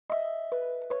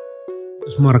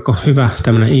Marko, hyvä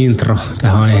tämmöinen intro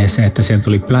tähän aiheeseen, että siellä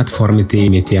tuli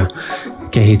platformitiimit ja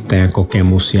kehittäjän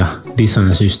kokemus ja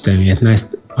design systeemi, että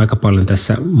näistä aika paljon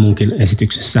tässä munkin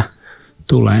esityksessä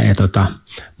tulee.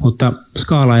 Mutta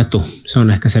skaalaetu, se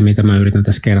on ehkä se, mitä mä yritän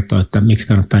tässä kertoa, että miksi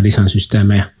kannattaa design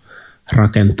systeemejä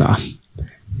rakentaa.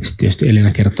 Sitten tietysti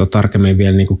Elina kertoo tarkemmin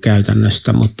vielä niin kuin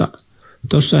käytännöstä, mutta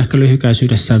tuossa ehkä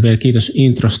lyhykäisyydessään vielä kiitos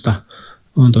introsta.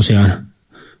 On tosiaan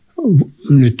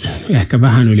nyt ehkä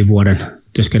vähän yli vuoden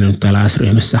työskennellyt täällä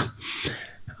S-ryhmässä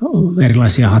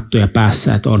erilaisia hattuja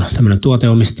päässä, että on tämmöinen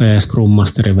tuoteomistaja ja Scrum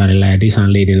Masterin välillä ja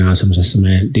design leadinä on semmoisessa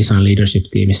meidän design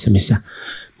leadership-tiimissä, missä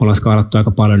me ollaan skaalattu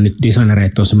aika paljon nyt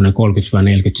designereita on semmoinen 30-40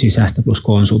 sisäistä plus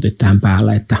konsultit tähän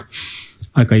päälle, että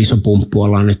aika iso pumppu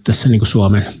ollaan nyt tässä niin kuin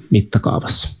Suomen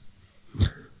mittakaavassa.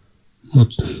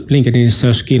 Mutta LinkedInissä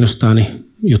jos kiinnostaa, niin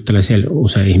juttelen siellä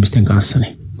usein ihmisten kanssa,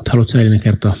 mutta haluatko Elina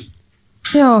kertoa?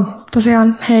 Joo,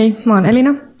 tosiaan hei, mä oon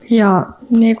Elina ja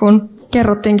niin kuin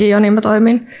kerrottiinkin jo, niin mä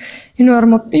toimin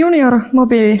junior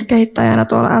mobiilikehittäjänä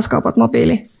tuolla S-Kaupat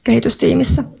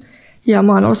mobiilikehitystiimissä. Ja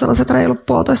mä oon ollut sellaiset reilut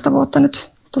 1,5 vuotta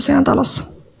nyt tosiaan talossa.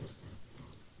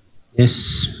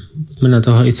 Jes, mennään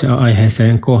tuohon itse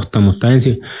aiheeseen kohta, mutta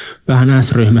ensin vähän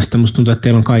S-ryhmästä. Musta tuntuu, että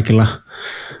teillä on kaikilla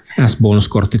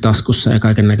S-bonuskortti taskussa ja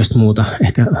kaiken näköistä muuta.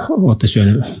 Ehkä olette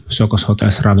syönyt Sokos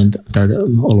Hotels tai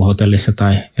ollut hotellissa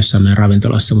tai jossain meidän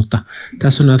ravintoloissa, mutta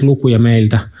tässä on näitä lukuja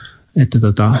meiltä, että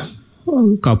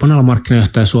kaupan alan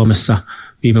markkinajohtaja Suomessa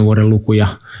viime vuoden lukuja.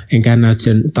 En käy näyt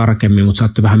sen tarkemmin, mutta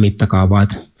saatte vähän mittakaavaa,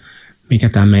 että mikä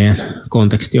tämä meidän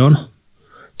konteksti on.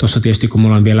 Tuossa tietysti kun me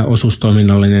ollaan vielä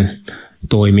osuustoiminnallinen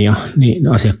toimija, niin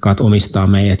asiakkaat omistaa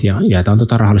meidät ja jaetaan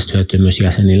rahallista hyötyä myös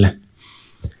jäsenille,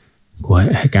 kun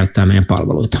he käyttää meidän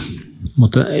palveluita.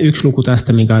 Mutta yksi luku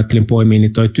tästä, minkä ajattelin poimia,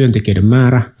 niin tuo työntekijöiden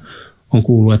määrä on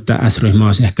kuullut, että S-ryhmä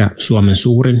olisi ehkä Suomen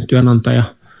suurin työnantaja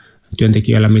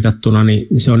työntekijöillä mitattuna, niin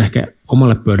se on ehkä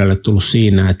omalle pöydälle tullut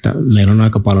siinä, että meillä on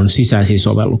aika paljon sisäisiä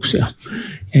sovelluksia.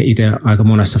 Ja itse aika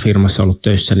monessa firmassa ollut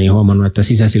töissä, niin huomannut, että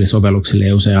sisäisille sovelluksille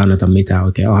ei usein anneta mitään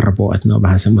oikein arvoa, että ne on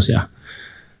vähän semmoisia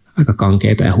aika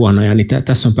kankeita ja huonoja, niin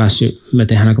tässä on päässyt, me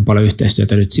tehdään aika paljon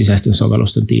yhteistyötä nyt sisäisten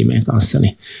sovellusten tiimien kanssa,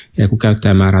 niin, ja kun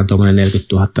käyttäjämäärä on tuommoinen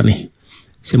 40 000, niin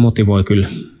se motivoi kyllä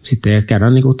sitten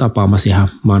käydään niin kuin tapaamassa ihan,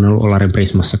 mä oon ollut Olarin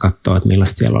Prismassa katsoa, että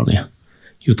millaista siellä on ja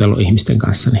jutellut ihmisten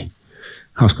kanssa, niin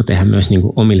hauska tehdä myös niin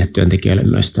kuin omille työntekijöille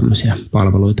myös tämmöisiä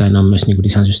palveluita, ja ne on myös niin kuin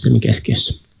design systeemin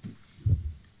keskiössä.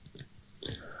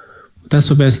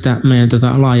 Tässä on vielä sitä meidän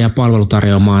laajaa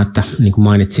palvelutarjoamaa, että niin kuin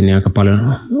mainitsin, niin aika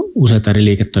paljon useita eri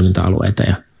liiketoiminta-alueita.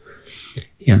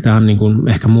 Ja tämä on niin kuin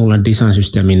ehkä mulle design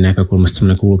systeemin näkökulmasta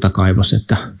semmoinen kultakaivos,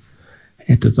 että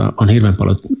on hirveän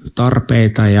paljon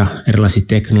tarpeita ja erilaisia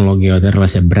teknologioita,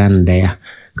 erilaisia brändejä,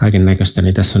 kaiken näköistä,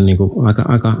 niin tässä on niin kuin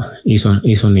aika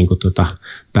iso niin kuin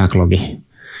backlogi.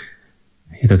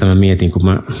 Ja tätä mä mietin, kun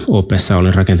mä OP:ssa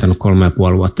olin rakentanut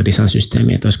 3,5 vuotta design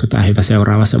systeemiä, että olisiko tämä hyvä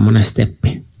seuraava semmoinen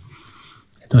steppi.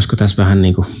 Että olisiko tässä vähän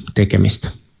niin kuin tekemistä.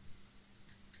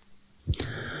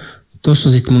 Tuossa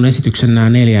on sitten mun esityksen nämä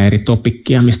 4 eri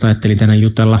topikkia, mistä ajattelin tänään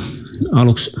jutella.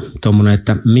 Aluksi tuommoinen,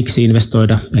 että miksi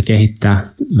investoida ja kehittää.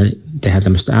 Me tehdään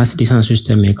tämmöistä S Design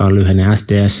Systeemiä, joka on lyhenne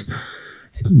SDS.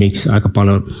 Et miksi aika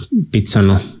paljon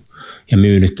pitsannut ja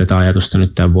myynyt tätä ajatusta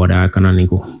nyt tämän vuoden aikana niin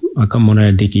kuin aika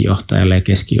monelle digijohtajalle ja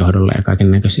keskijohdolle ja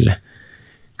kaiken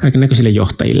näköisille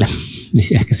johtajille.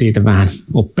 Niin ehkä siitä vähän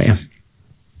oppeja.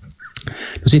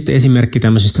 No sitten esimerkki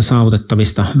tämmöisistä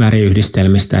saavutettavista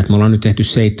väriyhdistelmistä, että me ollaan nyt tehty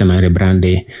 7 eri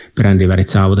brändivärit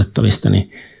saavutettavista,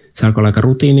 niin se alkoi olla aika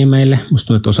rutiini meille. Musta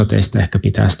tuntuu, että osa teistä ehkä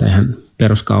pitää sitä ihan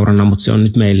peruskaurana, mutta se on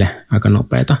nyt meille aika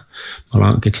nopeata. Me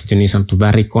ollaan keksitty niin sanottu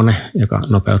värikone, joka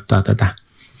nopeuttaa tätä.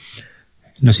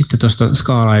 No sitten tuosta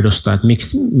skaalaidusta, että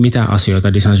mitä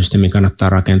asioita design systeemin kannattaa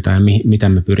rakentaa ja mitä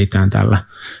me pyritään tällä.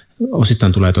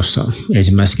 Osittain tulee tuossa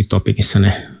ensimmäisessäkin topikissa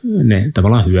ne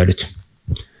tavallaan hyödyt.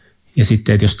 Ja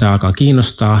sitten, että jos tämä alkaa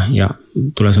kiinnostaa ja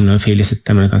tulee sellainen fiilis, että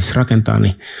tämmöinen kanssa rakentaa,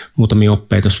 niin muutamia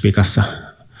oppeja tuossa vikassa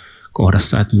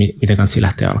kohdassa, että miten kanssa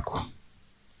lähtee alkuun.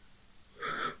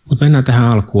 Mutta mennään tähän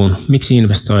alkuun. Miksi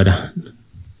investoida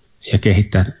ja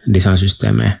kehittää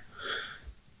design-systeemejä?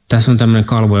 Tässä on tämmöinen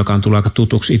kalvo, joka on tullut aika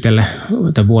tutuksi itselle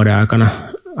tämän vuoden aikana.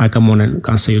 Aika monen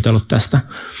kanssa jutellut tästä.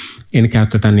 En käy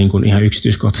tätä niin kuin ihan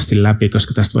yksityiskohtaisesti läpi,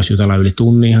 koska tästä voisi jutella yli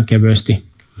tunnin ihan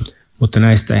kevyesti. Mutta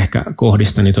näistä ehkä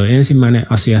kohdista, niin tuo ensimmäinen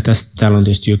asia, täällä on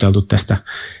tietysti juteltu tästä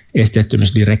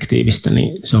esteettömyysdirektiivistä,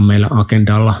 niin se on meillä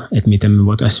agendalla, että miten me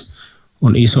voitaisiin,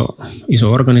 on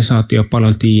iso organisaatio,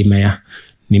 paljon tiimejä,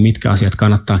 niin mitkä asiat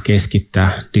kannattaa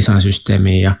keskittää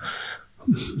design-systeemiin ja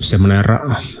semmoinen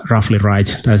roughly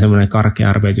right tai semmoinen karkea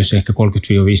arvio, että jos ehkä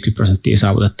 30-50%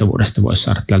 saavutettavuudesta voisi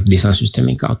saada täältä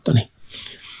design-systeemin kautta, niin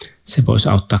se voisi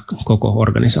auttaa koko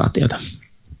organisaatiota.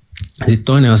 Sitten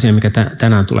toinen asia, mikä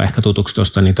tänään tulee ehkä tutuksi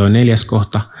tuosta, niin toi 4.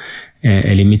 kohta,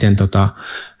 eli miten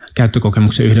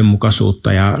käyttökokemuksen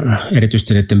yhdenmukaisuutta ja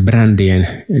erityisesti näiden brändien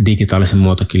digitaalisen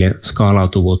muotokirjan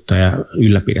skaalautuvuutta ja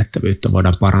ylläpidettävyyttä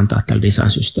voidaan parantaa tällä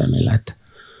design-systeemillä. Että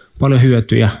paljon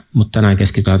hyötyjä, mutta tänään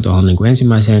keskitytään tuohon niin kuin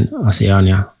ensimmäiseen asiaan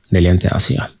ja 4.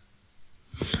 asiaan.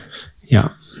 Ja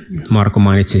Marko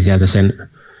mainitsi sieltä sen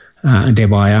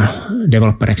Deva ja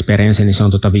Developer Experience, niin se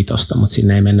on 5, mutta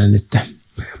sinne ei mennä nyt.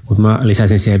 Mutta mä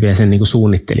lisäisin siihen vielä sen niin kuin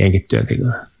suunnittelijankin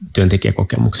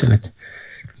työntekijäkokemuksen, että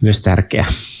myös tärkeä.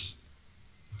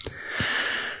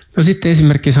 No sitten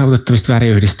esimerkki saavutettavista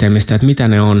väriyhdistelmistä, että mitä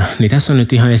ne on. Niin tässä on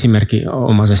nyt ihan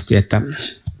esimerkinomaisesti, että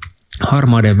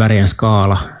harmaiden värien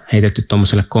skaala heitetty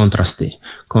tuommoiselle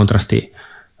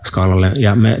kontrastiskaalalle.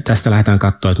 Ja me tästä lähdetään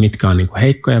katsoa, että mitkä on niin kuin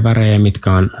heikkoja värejä ja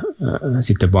mitkä on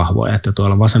sitten vahvoja. Että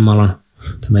tuolla vasemmalla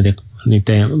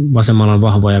on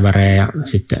vahvoja värejä ja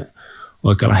sitten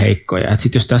oikealla heikkoja.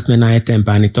 Sitten jos tästä mennään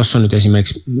eteenpäin, niin tuossa on nyt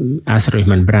esimerkiksi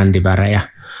S-ryhmän brändivärejä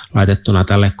laitettuna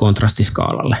tälle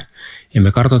kontrastiskaalalle. Ja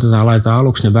me laitetaan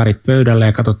aluksi ne värit pöydälle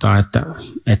ja katsotaan,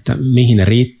 että mihin ne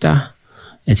riittää.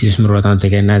 Että siis jos me ruvetaan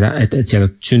tekemään näitä, että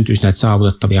sieltä syntyisi näitä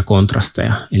saavutettavia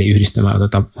kontrasteja, eli yhdistämällä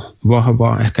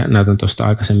vahvaa, ehkä näytän tuosta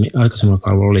aikaisemmalla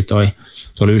kalvolla oli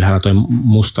tuolla ylhäällä toi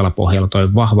mustalla pohjalla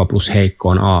toi vahva plus heikko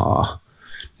on AA.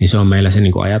 Niin se on meillä se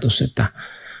niin kuin ajatus, että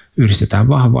yhdistetään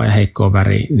vahvaa ja heikkoa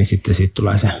väriä, niin sitten siitä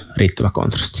tulee se riittävä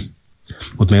kontrasti.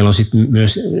 Mutta meillä on sitten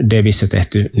myös Devissä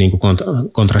tehty niin kuin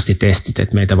kontrastitestit,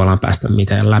 että me ei tavallaan päästä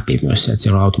mitään läpi myös se, että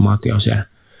siellä on automaatio siellä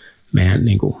meidän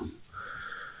niin kuin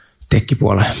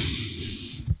tekkipuolella.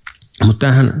 Mutta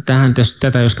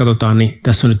tätä jos katsotaan, niin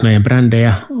tässä on nyt meidän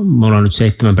brändejä. Me ollaan nyt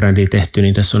 7 brändiä tehty,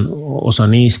 niin tässä on osa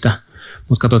niistä.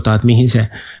 Mutta katsotaan, että mihin se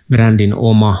brändin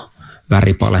oma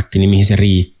väripaletti, niin mihin se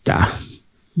riittää.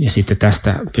 Ja sitten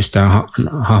tästä pystytään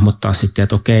hahmottaa sitten,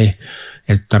 että okei,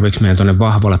 että tarvitseeko meidän tuonne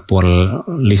vahvalle puolelle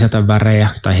lisätä värejä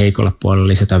tai heikolle puolelle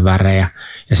lisätä värejä.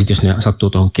 Ja sitten jos ne sattuu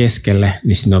tuohon keskelle,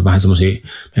 niin sitten on vähän semmoisia,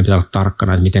 meidän pitää olla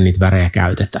tarkkana, että miten niitä värejä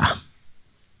käytetään.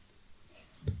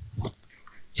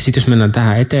 Ja sitten jos mennään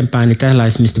tähän eteenpäin, niin tällä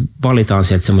esimerkiksi valitaan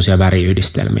sieltä semmoisia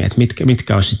väriyhdistelmiä, että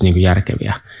mitkä olisi sitten niinku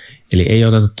järkeviä. Eli ei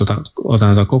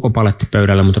oteta koko paletti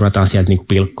pöydälle, mutta ruvetaan sieltä niinku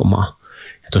pilkkomaan.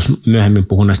 Ja tuossa myöhemmin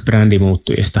puhun näistä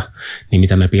brändimuuttujista, niin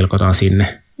mitä me pilkotaan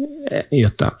sinne,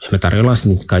 jotta me tarjoillaan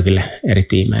niitä kaikille eri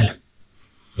tiimeille.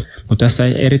 Mutta tässä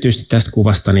erityisesti tästä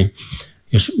kuvasta, niin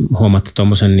jos huomaatte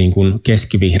tuommoisen niin kuin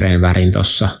keskivihreän värin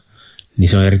tuossa, niin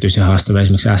se on erityisen haastava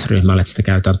esimerkiksi S-ryhmälle, että sitä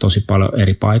käytetään tosi paljon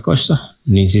eri paikoissa,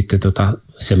 niin sitten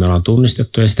se me ollaan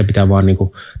tunnistettu ja sitä pitää vaan niin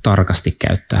kuin tarkasti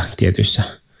käyttää tietyissä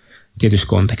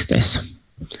konteksteissa.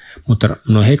 Mutta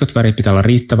nuo heikot värit pitää olla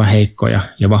riittävän heikkoja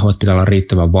ja vahvat pitää olla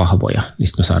riittävän vahvoja, niin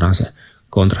sitten me saadaan se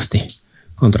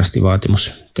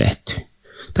kontrastivaatimus tehty.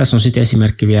 Tässä on sitten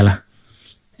esimerkki vielä,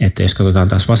 että jos katsotaan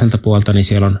taas vasenta puolta, niin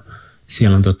siellä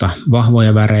on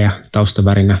vahvoja värejä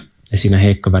taustavärinä ja siinä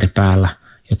heikko väri päällä,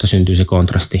 jotta syntyy se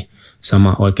kontrasti.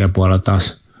 Sama oikealla puolella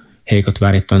taas heikot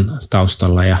värit on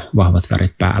taustalla ja vahvat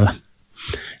värit päällä.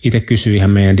 Itse kysyin ihan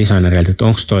meidän designerilta, että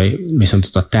onko toi, missä on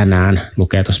tänään,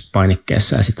 lukee tuossa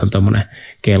painikkeessa ja sitten on tuommoinen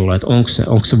kello, että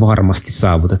onko se varmasti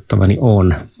saavutettava, niin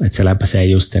on. Että se läpäisee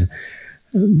just sen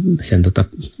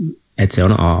että se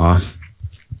on AA.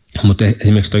 Mutta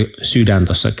esimerkiksi tuo sydän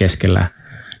tuossa keskellä,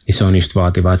 niin se on just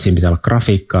vaativaa, että siinä pitää olla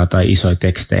grafiikkaa tai isoja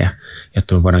tekstejä,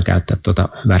 jotta me voidaan käyttää tuota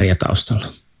väriä taustalla.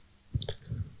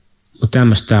 Mutta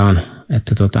tämmöistä tämä on,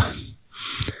 että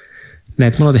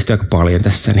näitä me ollaan tehty aika paljon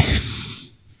tässä. Niin.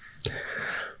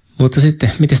 Mutta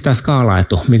sitten, miten tämä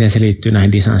skaalaetu, miten se liittyy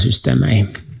näihin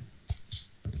design-systeemeihin?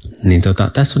 Niin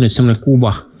tässä on nyt semmoinen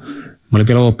kuva. Mä olin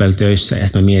vielä OPL-töissä ja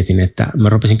sitten mä mietin, että mä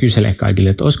rupesin kyselemään kaikille,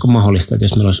 että olisiko mahdollista, että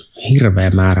jos meillä olisi hirveä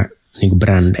määrä niin kuin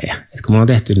brändejä. Että kun me ollaan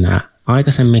tehty nämä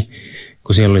aikaisemmin,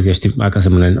 kun siellä oli tietysti aika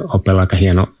semmoinen OPL aika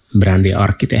hieno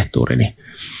brändiarkkitehtuuri, niin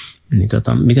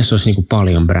miten se olisi niin kuin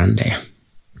paljon brändejä?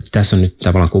 Tässä on nyt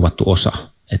tavallaan kuvattu osa.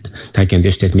 Tämäkin on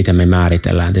tietysti, että miten me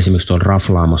määritellään. Että esimerkiksi tuolla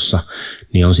raflaamossa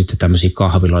niin on sitten tämmöisiä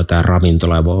kahviloita ja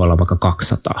ravintoloja, voi olla vaikka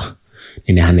 200.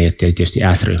 Niin nehän ei ole tietysti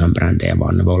S-ryhmän brändejä,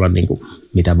 vaan ne voi olla niin kuin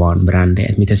mitä vaan brändejä.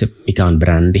 Että mikä on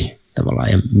brändi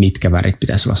tavallaan ja mitkä värit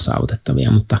pitäisi olla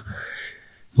saavutettavia. Mutta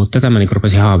tätä mä niin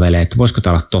rupesin haaveilemaan, että voisiko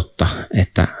tämä olla totta,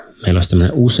 että meillä olisi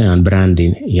tämmöinen usean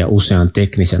brändin ja usean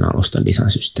teknisen alustan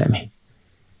design-systeemi.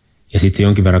 Ja sitten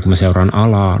jonkin verran, kun mä seuraan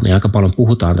alaa, niin aika paljon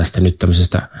puhutaan tästä nyt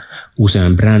tämmöisestä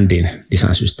usean brändin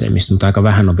design-systeemistä, mutta aika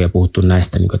vähän on vielä puhuttu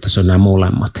näistä, niin että se on nämä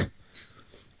molemmat.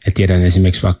 Et tiedän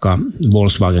esimerkiksi vaikka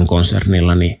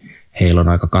Volkswagen-konsernilla, niin heillä on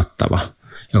aika kattava,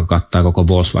 joka kattaa koko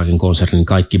Volkswagen-konsernin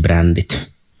kaikki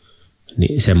brändit.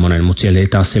 Niin semmoinen, mutta siellä ei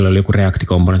taas silloin joku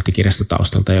React-komponenttikirjasto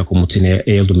taustalta joku, mutta siinä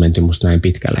ei oltu menty musta näin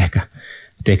pitkälle ehkä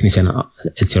teknisen,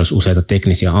 että siellä olisi useita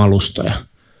teknisiä alustoja.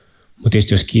 Mutta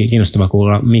tietysti olisi kiinnostavaa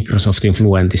kuulla Microsoftin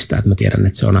Fluentista, että mä tiedän,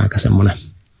 että se on aika semmoinen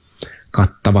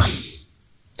kattava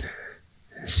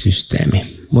systeemi.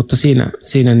 Mutta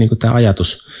siinä niin kuin tämä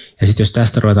ajatus. Ja sitten jos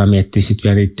tästä ruvetaan miettimään sitten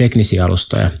vielä niitä teknisiä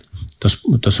alustoja,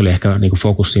 tuossa oli ehkä niin kuin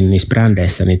fokussin niissä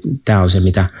brändeissä, niin tämä on se,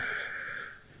 mitä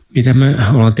me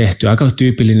ollaan tehty. Aika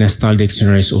tyypillinen Style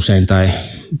Dictionaries usein tai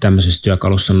tämmöisessä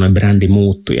työkalussa on noin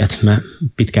brändimuuttujat. Mä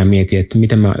pitkään mietin, että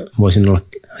miten mä voisin olla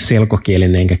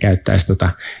selkokielinen enkä käyttäisi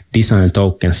design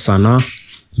token-sanaa,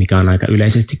 mikä on aika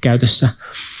yleisesti käytössä.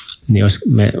 Niin jos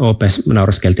me OP:ssa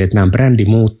nauraskeltiin, että nämä on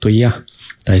brändimuuttujia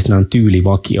tai sitten nämä on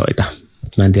tyylivakioita.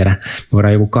 Mä en tiedä, me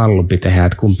voidaan joku kallupi tehdä,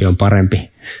 että kumpi on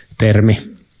parempi termi.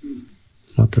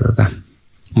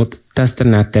 Mutta tästä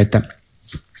näette, että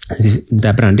siis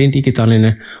tämä brändin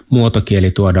digitaalinen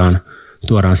muotokieli tuodaan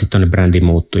sitten tuonne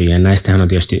brändimuuttujiin. Näistähän on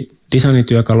tietysti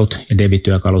designityökalut ja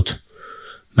devityökalut.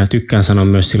 Mä tykkään sanoa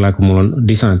myös sillä, kun mulla on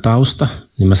design-tausta,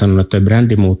 niin mä sanon, että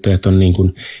brändimuuttujat on niin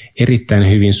kuin erittäin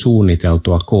hyvin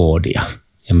suunniteltua koodia.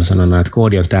 Ja mä sanon, että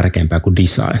koodi on tärkeämpää kuin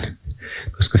design,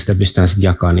 koska sitä pystytään sitten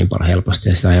jakamaan niin paljon helposti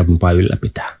ja sitä on helpompaa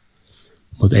ylläpitää.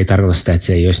 Mutta ei tarkoita sitä, että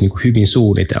se ei olisi niin kuin hyvin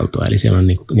suunniteltua. Eli siellä on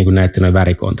niin kuin näette nuo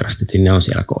värikontrastit, niin ne on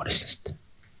siellä koodissa sitten.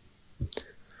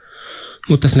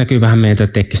 Mutta tässä näkyy vähän meidän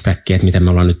tekkistäkkiä, että mitä me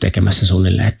ollaan nyt tekemässä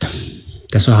suunnilleen. Että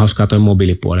tässä on hauskaa tuo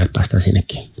mobiilipuoli, että päästään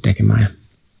sinnekin tekemään. Ja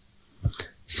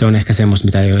se on ehkä semmoista,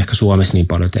 mitä ei ole ehkä Suomessa niin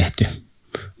paljon tehty,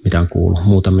 mitä on kuullut.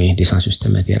 Muutamia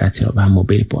design-systeemejä tiedän, että siellä on vähän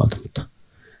mobiilipuolta, mutta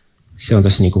se on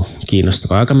tässä niinku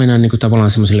kiinnostavaa. Aika mennään niinku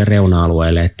tavallaan semmoisille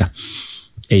reuna-alueille, että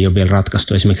ei ole vielä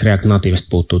ratkaistu. Esimerkiksi React Nativesta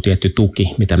puuttuu tietty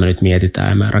tuki, mitä me nyt mietitään,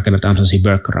 ja me rakennetaan sellaisia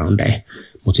workaroundeja,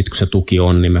 mutta sitten kun se tuki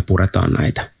on, niin me puretaan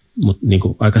näitä. Mutta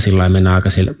niinku aika sillä lailla mennään aika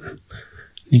sillä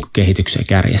niinku kehityksen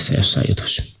kärjessä jossain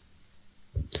jutussa.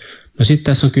 No sitten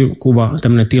tässä on kyllä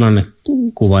tämmöinen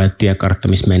tilannekuva ja tiekartta,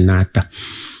 missä mennään,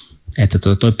 että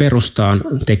toi perustaan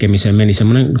tekemiseen meni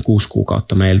semmoinen 6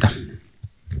 kuukautta meiltä.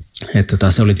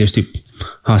 Että se oli tietysti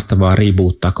haastavaa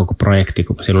reboottaa koko projekti,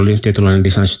 kun siellä oli tietynlainen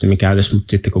design-systeemi käytössä,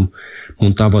 mutta sitten kun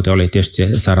mun tavoite oli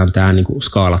tietysti saada tämä niin kuin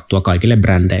skaalattua kaikille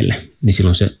brändeille, niin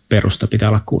silloin se perusta pitää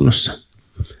olla kunnossa.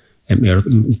 Ja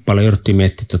paljon jouduttiin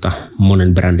miettimään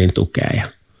monen brändin tukea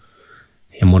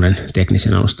ja monen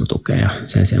teknisen alustan tukea ja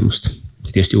sen semmoista.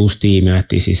 Ja tietysti uusi tiimi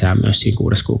ajettiin sisään myös siinä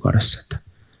 6 kuukaudessa.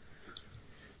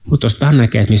 Mutta tuosta vähän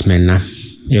näkee, että missä mennään.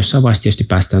 Ja jossain vaiheessa tietysti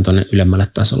päästään tuonne ylemmälle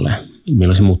tasolle,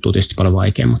 milloin se muuttuu tietysti paljon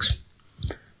vaikeammaksi.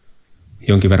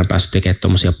 Jonkin verran päässyt tekemään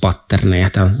tuommoisia patterneja.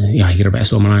 Tämä on ihan hirveä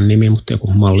suomalainen nimi, mutta joku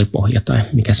mallipohja tai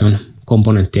mikä se on,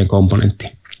 komponenttien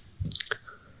komponentti.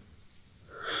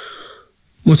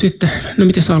 Mutta sitten, no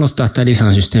miten saa aloittaa tämä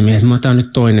design-systeemi? Tämä on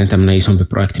nyt toinen tämmöinen isompi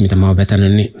projekti, mitä mä oon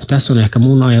vetänyt, niin tässä on ehkä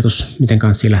mun ajatus, miten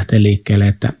kanssa lähtee liikkeelle,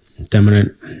 että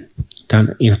tämmöinen, tämä on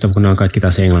inhottava, kun nämä on kaikki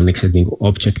taas englanniksi, että niin kuin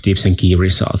Objectives and Key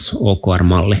Results,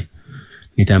 OKR-malli,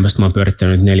 niin tämmöistä mä oon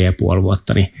pyörittänyt nyt 4,5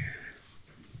 vuotta, niin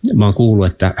mä oon kuullut,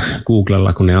 että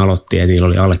Googlella, kun ne aloitti, ja niillä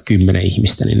oli alle 10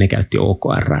 ihmistä, niin ne käytti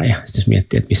OKR, ja sitten jos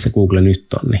miettii, että missä Google nyt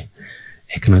on, niin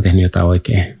ehkä ne on tehnyt jotain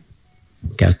oikein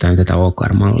käyttäen tätä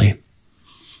OKR-mallia.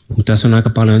 Mutta tässä on aika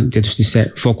paljon, tietysti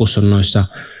se fokus on noissa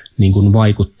niin kuin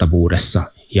vaikuttavuudessa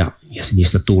ja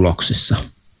niissä tuloksissa.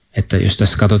 Että jos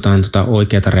tässä katsotaan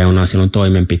oikeata reunaa, siellä on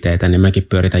toimenpiteitä, niin mäkin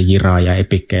pyöritän jiraa ja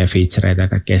epikkejä ja featureita ja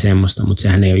kaikkea semmoista, mutta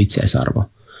sehän ei ole itseisarvo,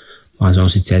 vaan se on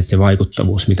sitten se, että se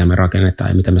vaikuttavuus, mitä me rakennetaan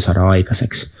ja mitä me saadaan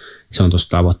aikaiseksi, se on tuossa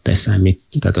tavoitteessa ja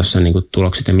mitä tuossa niin kuin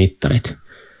tulokset ja mittarit.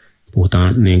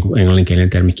 Puhutaan niin kuin englanninkielinen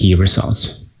termi key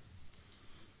results.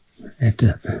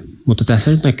 Mutta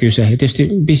tässä nyt näkyy se, ja tietysti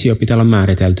visio pitää olla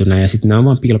määriteltynä, ja sitten nämä on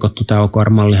vaan pilkottu, tämä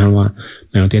OKR-mallihan vaan,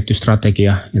 meillä on tietty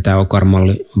strategia, ja tämä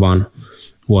OKR-malli vaan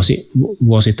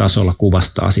vuositasolla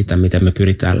kuvastaa sitä, miten me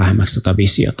pyritään lähemmäksi tuota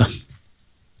visiota.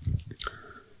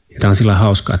 Ja tämä on sillä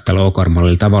hauskaa, että tällä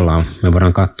OKR-mallilla tavallaan me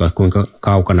voidaan katsoa, kuinka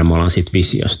kaukana me ollaan siitä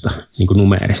visiosta niin kuin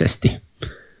numeerisesti.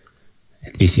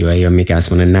 Et visio ei ole mikään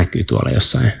sellainen näky tuolla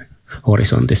jossain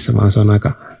horisontissa, vaan se on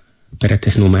aika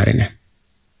periaatteessa numeerinen.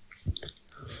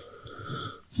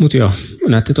 Mutta joo,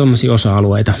 näette tuommoisia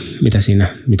osa-alueita,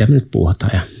 mitä me nyt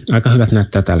puhutaan, ja aika hyvät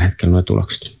näyttää tällä hetkellä nuo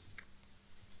tulokset.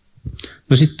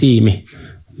 No sitten tiimi.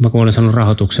 Kun olen saanut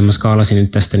rahoituksen, mä skaalasin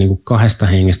nyt tästä niin kuin 2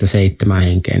 hengestä 7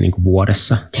 henkeen niin kuin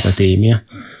vuodessa tätä tiimiä.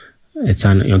 Että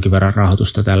sain jonkin verran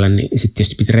rahoitusta tällä, niin sitten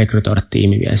tietysti piti rekrytoida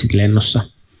tiimi vielä sitten lennossa.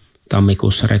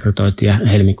 Tammikuussa rekrytoitiin ja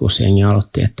helmikuussa jengi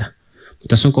aloitti. Mutta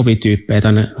tässä on kovia tyyppejä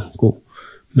tänne, kun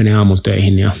menee aamulla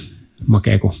töihin ja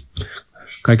makee, kun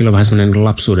kaikilla on vähän semmoinen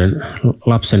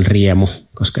lapsen riemu,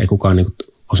 koska ei kukaan niin kuin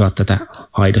osaa tätä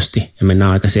aidosti ja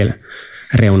mennään aika siellä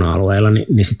reuna-alueella,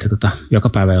 niin sitten joka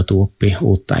päivä joutuu oppimaan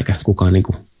uutta, eikä kukaan niin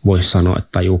kuin voi sanoa, että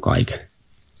tajuu kaiken.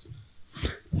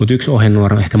 Mutta yksi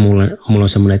ohjenuora ehkä mulla on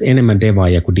semmoinen, että enemmän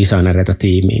devaajia kuin designereita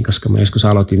tiimiin, koska mä joskus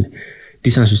aloitin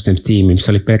Design Systeemin,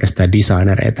 missä oli pelkästään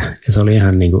designereita, ja se oli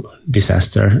ihan niin kuin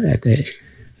disaster, että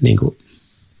niin kuin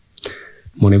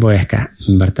moni voi ehkä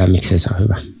ymmärtää, miksei se on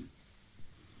hyvä.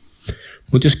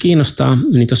 Mutta jos kiinnostaa,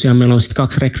 niin tosiaan meillä on sitten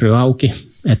 2 rekryä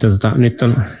auki, että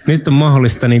nyt on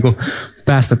mahdollista niin kuin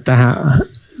päästä tähän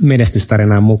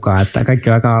menestystarinaan mukaan, että kaikki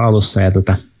on aika alussa ja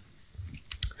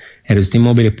erityisesti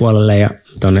mobiilipuolelle ja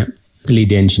tuonne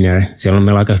lead engineer, siellä on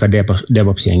meillä aika hyvä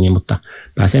DevOps-jengi, mutta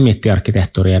pääsee miettimään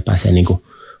arkkitehtuuria ja pääsee niin kuin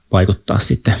vaikuttaa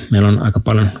sitten. Meillä on aika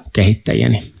paljon kehittäjiä,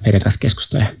 niin heidän kanssa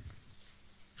keskustelee.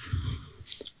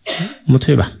 Mutta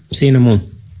hyvä, siinä mun.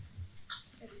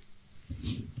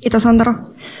 Kiitos Antero.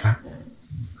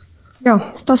 Joo,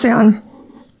 tosiaan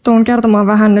tuun kertomaan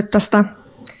vähän nyt tästä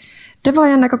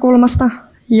devaajan näkökulmasta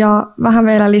ja vähän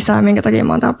vielä lisää, minkä takia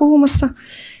mä oon täällä puhumassa.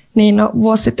 Niin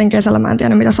vuosi sitten kesällä mä en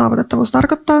tiennyt, mitä saavutettavuus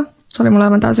tarkoittaa. Se oli mulle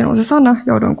aivan täysin uusi sana,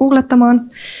 jouduin googlettamaan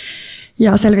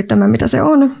ja selvittämään, mitä se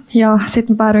on. Ja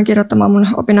sitten päädyin kirjoittamaan mun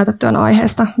opinnäytetyön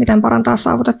aiheesta, miten parantaa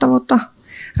saavutettavuutta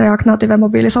React Native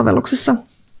mobiilisovelluksissa.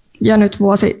 Ja nyt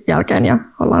vuosi jälkeen ja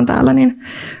ollaan täällä, niin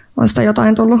on sitä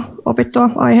jotain tullut opittua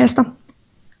aiheesta.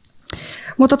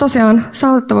 Mutta tosiaan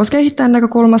saavutettavuus kehittäjän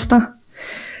näkökulmasta.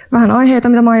 Vähän aiheita,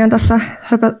 mitä mä aion tässä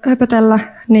höpötellä,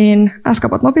 niin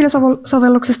S-Kaupat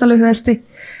mobiilisovelluksesta lyhyesti.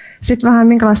 Sitten vähän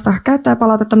minkälaista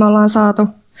käyttäjäpalautetta me ollaan saatu,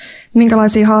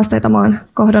 minkälaisia haasteita mä oon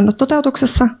kohdannut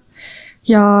toteutuksessa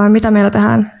ja mitä meillä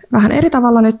tehdään vähän eri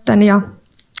tavalla nytten ja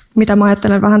mitä mä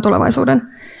ajattelen vähän tulevaisuuden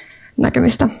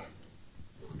näkymistä.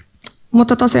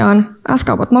 Mutta tosiaan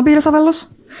S-Kaupat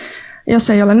mobiilisovellus. Jos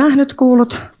ei ole nähnyt,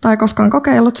 kuullut tai koskaan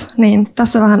kokeillut, niin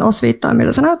tässä vähän osviittaa,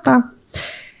 miltä se näyttää.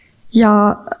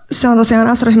 Ja se on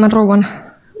tosiaan S-ryhmän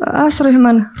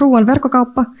ruoan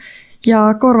verkkokauppa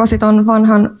ja korvasi ton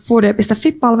vanhan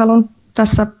foodie.fi-palvelun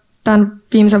tässä tämän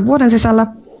viimeisen vuoden sisällä.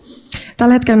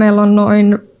 Tällä hetkellä meillä on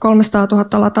noin 300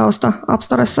 000 latausta App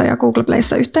Storessa ja Google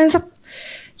Playssa yhteensä.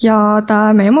 Ja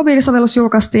tämä meidän mobiilisovellus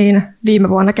julkaistiin viime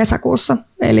vuonna kesäkuussa,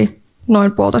 eli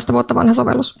noin 1,5 vuotta vanha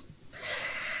sovellus.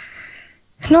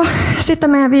 No, sitten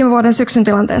meidän viime vuoden syksyn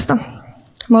tilanteesta.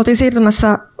 Me oltiin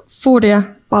siirtymässä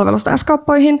Foodie-palvelusta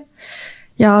S-kauppoihin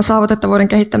ja saavutettavuuden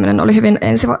kehittäminen oli hyvin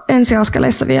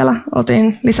ensiaskeleissa vielä.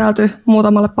 Oltiin lisäilty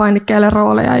muutamalle painikkeelle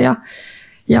rooleja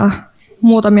ja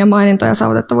muutamia mainintoja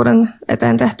saavutettavuuden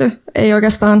eteen tehty. Ei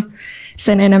oikeastaan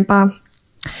sen enempää.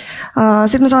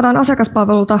 Sitten me saadaan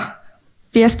asiakaspalvelulta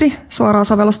viesti suoraan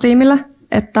sovellustiimille,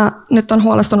 että nyt on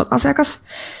huolestunut asiakas.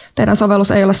 Teidän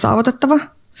sovellus ei ole saavutettava.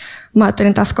 Mä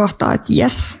ajattelin tässä kohtaa, että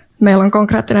jes, meillä on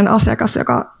konkreettinen asiakas,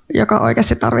 joka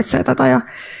oikeasti tarvitsee tätä ja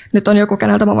nyt on joku,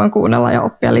 keneltä mä voin kuunnella ja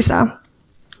oppia lisää.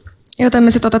 Joten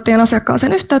me sitten otettiin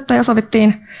asiakkaaseen yhteyttä ja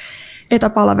sovittiin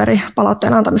etäpalaveri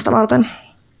palautteen antamista varten.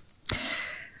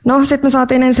 No, sitten me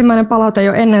saatiin ensimmäinen palaute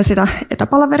jo ennen sitä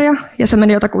etäpalaveria ja se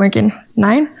meni jotakuinkin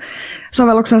näin.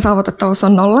 Sovelluksen saavutettavuus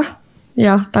on 0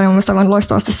 ja tämä on mielestäni aivan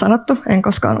loistavasti sanottu, en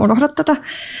koskaan unohda tätä.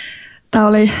 Tämä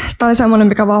oli semmoinen,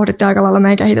 mikä vauhditti aika lailla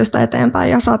meidän kehitystä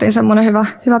eteenpäin ja saatiin semmoinen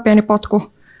hyvä pieni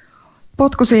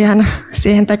potku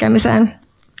siihen tekemiseen.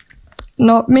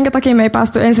 No, minkä takia me ei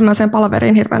päästy ensimmäiseen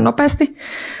palaveriin hirveän nopeasti,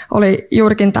 oli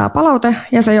juurikin tämä palaute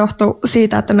ja se johtui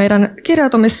siitä, että meidän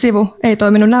kirjautumissivu ei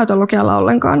toiminut näytönlukijalla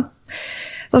ollenkaan.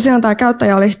 Tosiaan tämä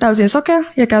käyttäjä oli täysin sokea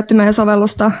ja käytti meidän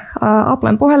sovellusta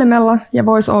Applen puhelimella ja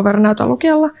VoiceOver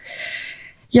näytönlukijalla.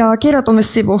 Ja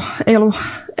kirjautumissivu ei ollut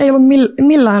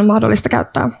millään mahdollista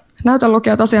käyttää.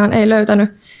 Näytönlukija tosiaan ei löytänyt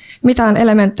mitään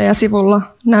elementtejä sivulla.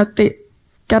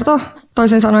 Kertoo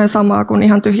toisin sanoen samaa kuin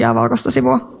ihan tyhjää valkoista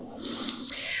sivua.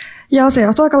 Ja se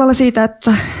johtui aika lailla siitä,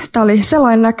 että tämä oli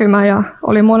sellainen näkymä ja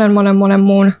oli monen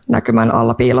muun näkymän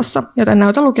alla piilossa, joten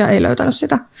näytönlukija ei löytänyt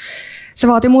sitä. Se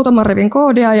vaati muutaman rivin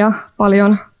koodia ja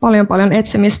paljon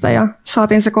etsimistä ja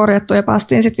saatiin se korjattua ja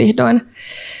päästiin sitten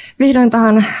vihdoin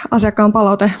tähän asiakkaan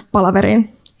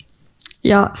palautepalaveriin.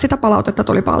 Ja sitä palautetta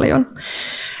tuli paljon.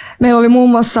 Meillä oli muun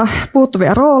muassa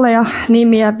puuttuvia rooleja,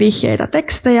 nimiä, vihjeitä,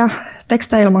 tekstejä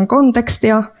ilman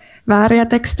kontekstia, vääriä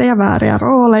tekstejä, vääriä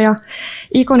rooleja,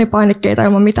 ikonipainikkeita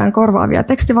ilman mitään korvaavia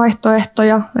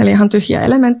tekstivaihtoehtoja, eli ihan tyhjiä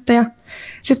elementtejä.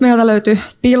 Sitten meiltä löytyi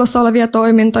piilossa olevia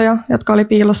toimintoja, jotka oli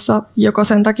piilossa joko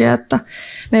sen takia, että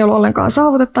ne ei ollut ollenkaan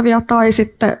saavutettavia, tai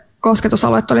sitten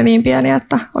kosketusalueet oli niin pieniä,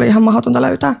 että oli ihan mahdotonta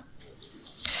löytää.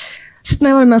 Sitten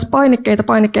meillä oli myös painikkeita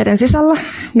painikkeiden sisällä,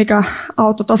 mikä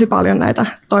auttoi tosi paljon näitä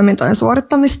toimintojen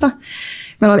suorittamista.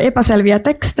 Meillä oli epäselviä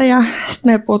tekstejä,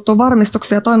 sitten meillä puuttuu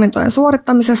varmistuksia toimintojen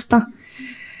suorittamisesta.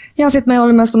 Ja sitten meillä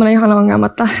oli myös tämmöinen ihana ongelma,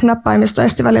 että näppäimistö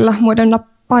esti välillä muiden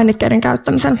painikkeiden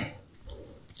käyttämisen.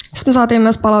 Sitten me saatiin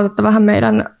myös palautetta vähän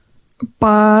meidän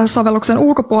sovelluksen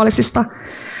ulkopuolisista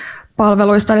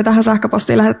palveluista, eli tähän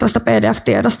sähköpostiin lähetettävästä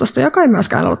PDF-tiedostosta, joka ei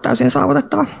myöskään ollut täysin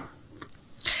saavutettava.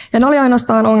 Ja ne oli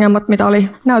ainoastaan ongelmat, mitä oli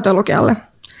näytönlukijalle,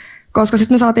 koska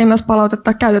sitten me saatiin myös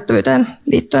palautetta käytettävyyteen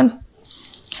liittyen.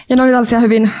 Ja ne oli tällaisia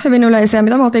hyvin yleisiä,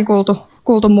 mitä me oltiin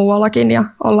kuultu muuallakin, ja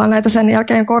ollaan näitä sen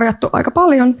jälkeen korjattu aika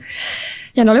paljon.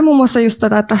 Ja ne oli muun muassa just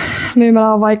tätä, että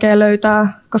myymälä on vaikea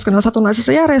löytää, koska ne on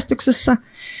satunnaisessa järjestyksessä,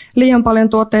 liian paljon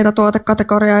tuotteita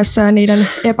tuotekategoriaissa ja niiden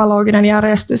epälooginen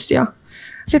järjestys. Ja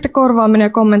sitten korvaaminen ja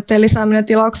kommenttien lisääminen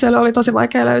tilaukselle oli tosi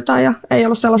vaikea löytää ja ei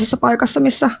ollut sellaisessa paikassa,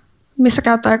 missä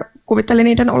käyttäjä kuvitteli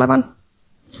niiden olevan.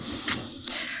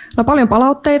 No, paljon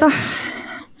palautteita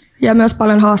ja myös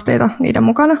paljon haasteita niiden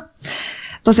mukana.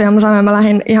 Tosiaan mä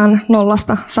lähdin ihan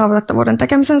nollasta saavutettavuuden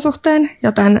tekemisen suhteen,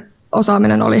 joten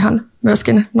osaaminen oli ihan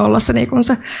myöskin nollassa niin kuin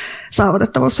se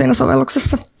saavutettavuus siinä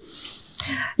sovelluksessa.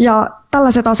 Ja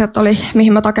tällaiset asiat oli,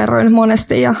 mihin mä takerroin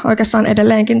monesti ja oikeastaan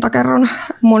edelleenkin takerron.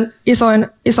 Mun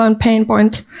isoin pain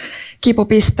point,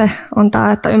 kipupiste on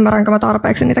tämä, että ymmärränkö mä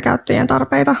tarpeeksi niitä käyttäjien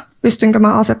tarpeita. Pystynkö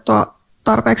mä asettua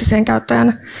tarpeeksi siihen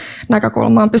käyttäjän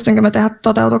näkökulmaan. Pystynkö mä tehdä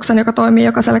toteutuksen, joka toimii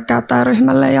jokaiselle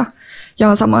käyttäjäryhmälle ja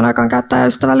on samaan aikaan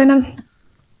käyttäjäystävällinen.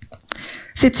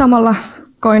 Sitten samalla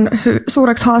koin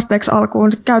suureksi haasteeksi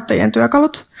alkuun käyttäjien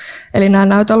työkalut, eli nämä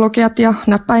näytönlukijat ja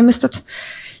näppäimistöt.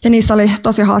 Ja niissä oli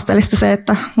tosi haasteellista se,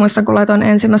 että muistan kun laitoin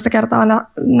ensimmäistä kertaa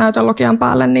näytönlukijan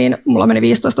päälle, niin mulla meni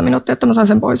 15 minuuttia, että mä sain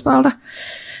sen pois päältä.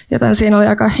 Joten siinä oli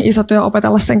aika iso työ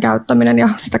opetella sen käyttäminen ja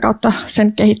sitä kautta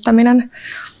sen kehittäminen.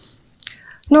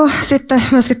 No sitten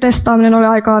myöskin testaaminen oli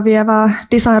aikaa vievää.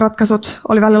 Design-ratkaisut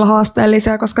oli välillä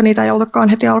haasteellisia, koska niitä ei oltukaan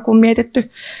heti alkuun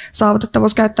mietitty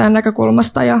saavutettavuuskäyttäjän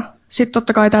näkökulmasta. Ja sitten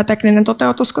totta kai tämä tekninen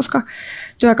toteutus, koska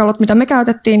työkalut, mitä me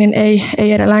käytettiin, niin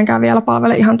ei edelleenkään vielä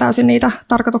palvele ihan täysin niitä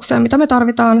tarkoituksia, mitä me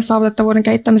tarvitaan saavutettavuuden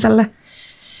kehittämiselle.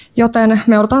 Joten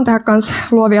me joudutaan tehdä myös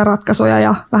luovia ratkaisuja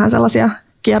ja vähän sellaisia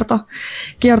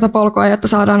kiertopolkuja, jotta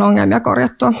saadaan ongelmia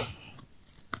korjattua.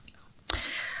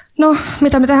 No,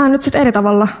 mitä me tehdään nyt sitten eri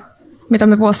tavalla, mitä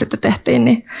me vuosi sitten tehtiin,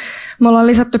 niin me ollaan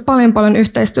lisätty paljon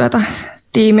yhteistyötä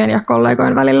tiimien ja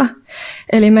kollegojen välillä.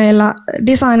 Eli meillä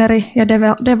designeri ja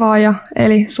devaaja,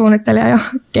 eli suunnittelija ja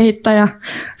kehittäjä,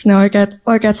 ne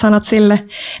oikeat sanat sille,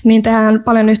 niin tehdään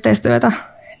paljon yhteistyötä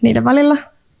niiden välillä.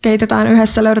 Kehitetään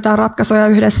yhdessä, löydetään ratkaisuja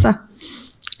yhdessä.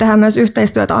 Tehdään myös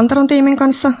yhteistyötä Anteron tiimin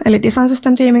kanssa, eli Design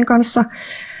System-tiimin kanssa.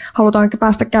 Halutaan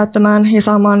päästä käyttämään ja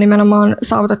saamaan nimenomaan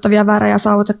saavutettavia värejä,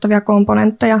 saavutettavia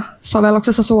komponentteja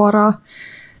sovelluksessa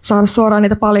saada suoraan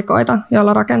niitä palikoita,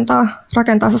 joilla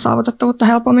rakentaa se saavutettavuutta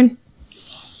helpommin.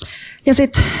 Ja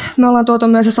sitten me ollaan tuotu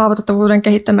myös se saavutettavuuden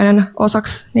kehittäminen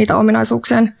osaksi niitä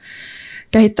ominaisuuksien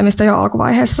kehittämistä jo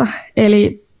alkuvaiheessa.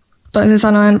 Eli toisin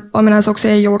sanoen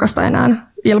ominaisuuksia ei julkaista enää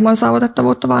ilman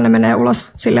saavutettavuutta, vaan ne menee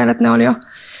ulos silleen, että ne on jo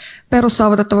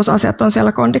perussaavutettavuusasiat on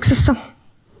siellä kondiksessa.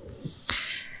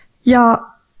 Ja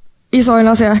isoin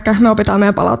asia ehkä, me opitaan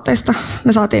meidän palautteista.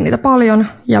 Me saatiin niitä paljon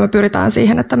ja me pyritään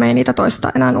siihen, että me ei niitä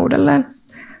toisteta enää uudelleen,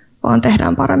 vaan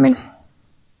tehdään paremmin.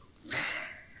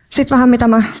 Sitten vähän mitä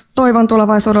mä toivon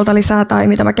tulevaisuudelta lisää tai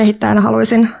mitä mä kehittäjänä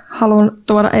haluan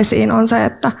tuoda esiin on se,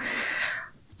 että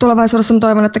tulevaisuudessa mä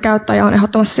toivon, että käyttäjä on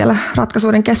ehdottomasti siellä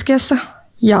ratkaisuiden keskiössä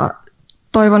ja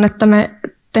toivon, että me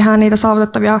tehdään niitä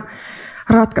saavutettavia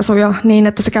ratkaisuja niin,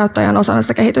 että se käyttäjä on osana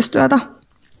sitä kehitystyötä.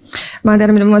 Mä en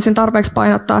tiedä, miten mä voisin tarpeeksi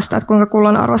painottaa sitä, että kuinka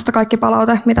kullanarvoista kaikki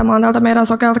palaute, mitä mä oon tältä meidän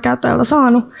sokealta käyttäjältä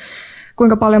saanut,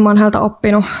 kuinka paljon mä oon häneltä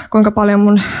oppinut, kuinka paljon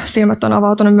mun silmät on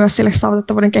avautunut myös sille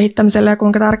saavutettavuuden kehittämiselle ja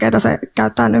kuinka tärkeää se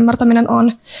käyttäjän ymmärtäminen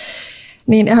on.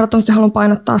 Niin ehdottomasti haluan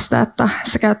painottaa sitä, että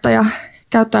se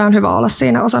käyttäjä on hyvä olla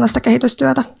siinä osana sitä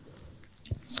kehitystyötä.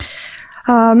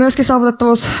 Myöskin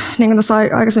saavutettavuus, niin kuin tuossa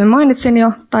aikaisemmin mainitsin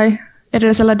jo, tai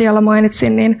edellisellä dialla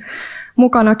mainitsin, niin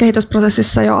mukana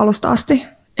kehitysprosessissa jo alusta asti.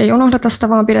 Ei unohdeta sitä,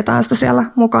 vaan pidetään sitä siellä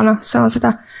mukana. Se on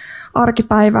sitä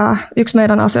arkipäivää, yksi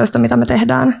meidän asioista, mitä me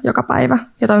tehdään joka päivä,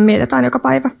 jota me mietitään joka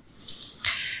päivä.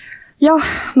 Ja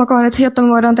mä koen, että jotta me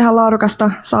voidaan tehdä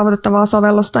laadukasta saavutettavaa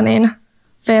sovellusta, niin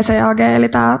VCAG, eli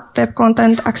tämä Web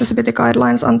Content Accessibility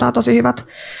Guidelines, antaa tosi hyvät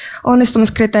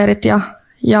onnistumiskriteerit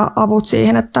ja avut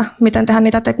siihen, että miten tehdä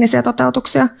niitä teknisiä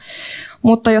toteutuksia.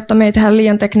 Mutta jotta me ei tehdä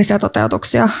liian teknisiä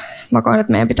toteutuksia, mä koen,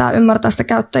 että meidän pitää ymmärtää sitä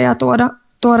käyttäjää,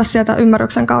 tuoda sieltä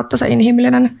ymmärryksen kautta se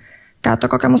inhimillinen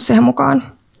käyttökokemus siihen mukaan.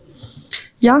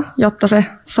 Ja jotta se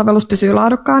sovellus pysyy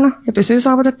laadukkaana ja pysyy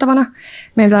saavutettavana,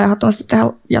 meidän pitää ehdottomasti tehdä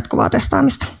jatkuvaa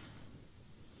testaamista.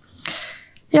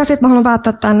 Ja sitten mä haluan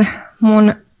päättää tämän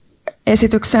mun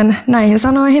esityksen näihin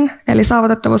sanoihin, eli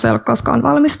saavutettavuus ei ole koskaan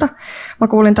valmista. Mä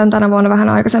kuulin tämän tänä vuonna vähän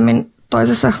aikaisemmin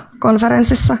toisessa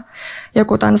konferenssissa,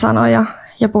 joku tämän sanoi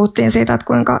ja puhuttiin siitä, että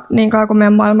kuinka niin kauan kun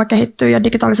meidän maailma kehittyy ja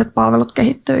digitaaliset palvelut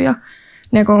kehittyy ja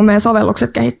niin kun meidän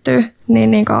sovellukset kehittyy,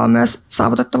 niin kauan myös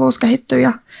saavutettavuus kehittyy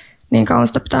ja niin kauan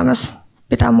sitä pitää myös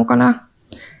pitää mukana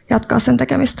jatkaa sen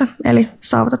tekemistä. Eli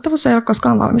saavutettavuus ei ole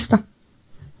koskaan valmista.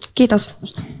 Kiitos.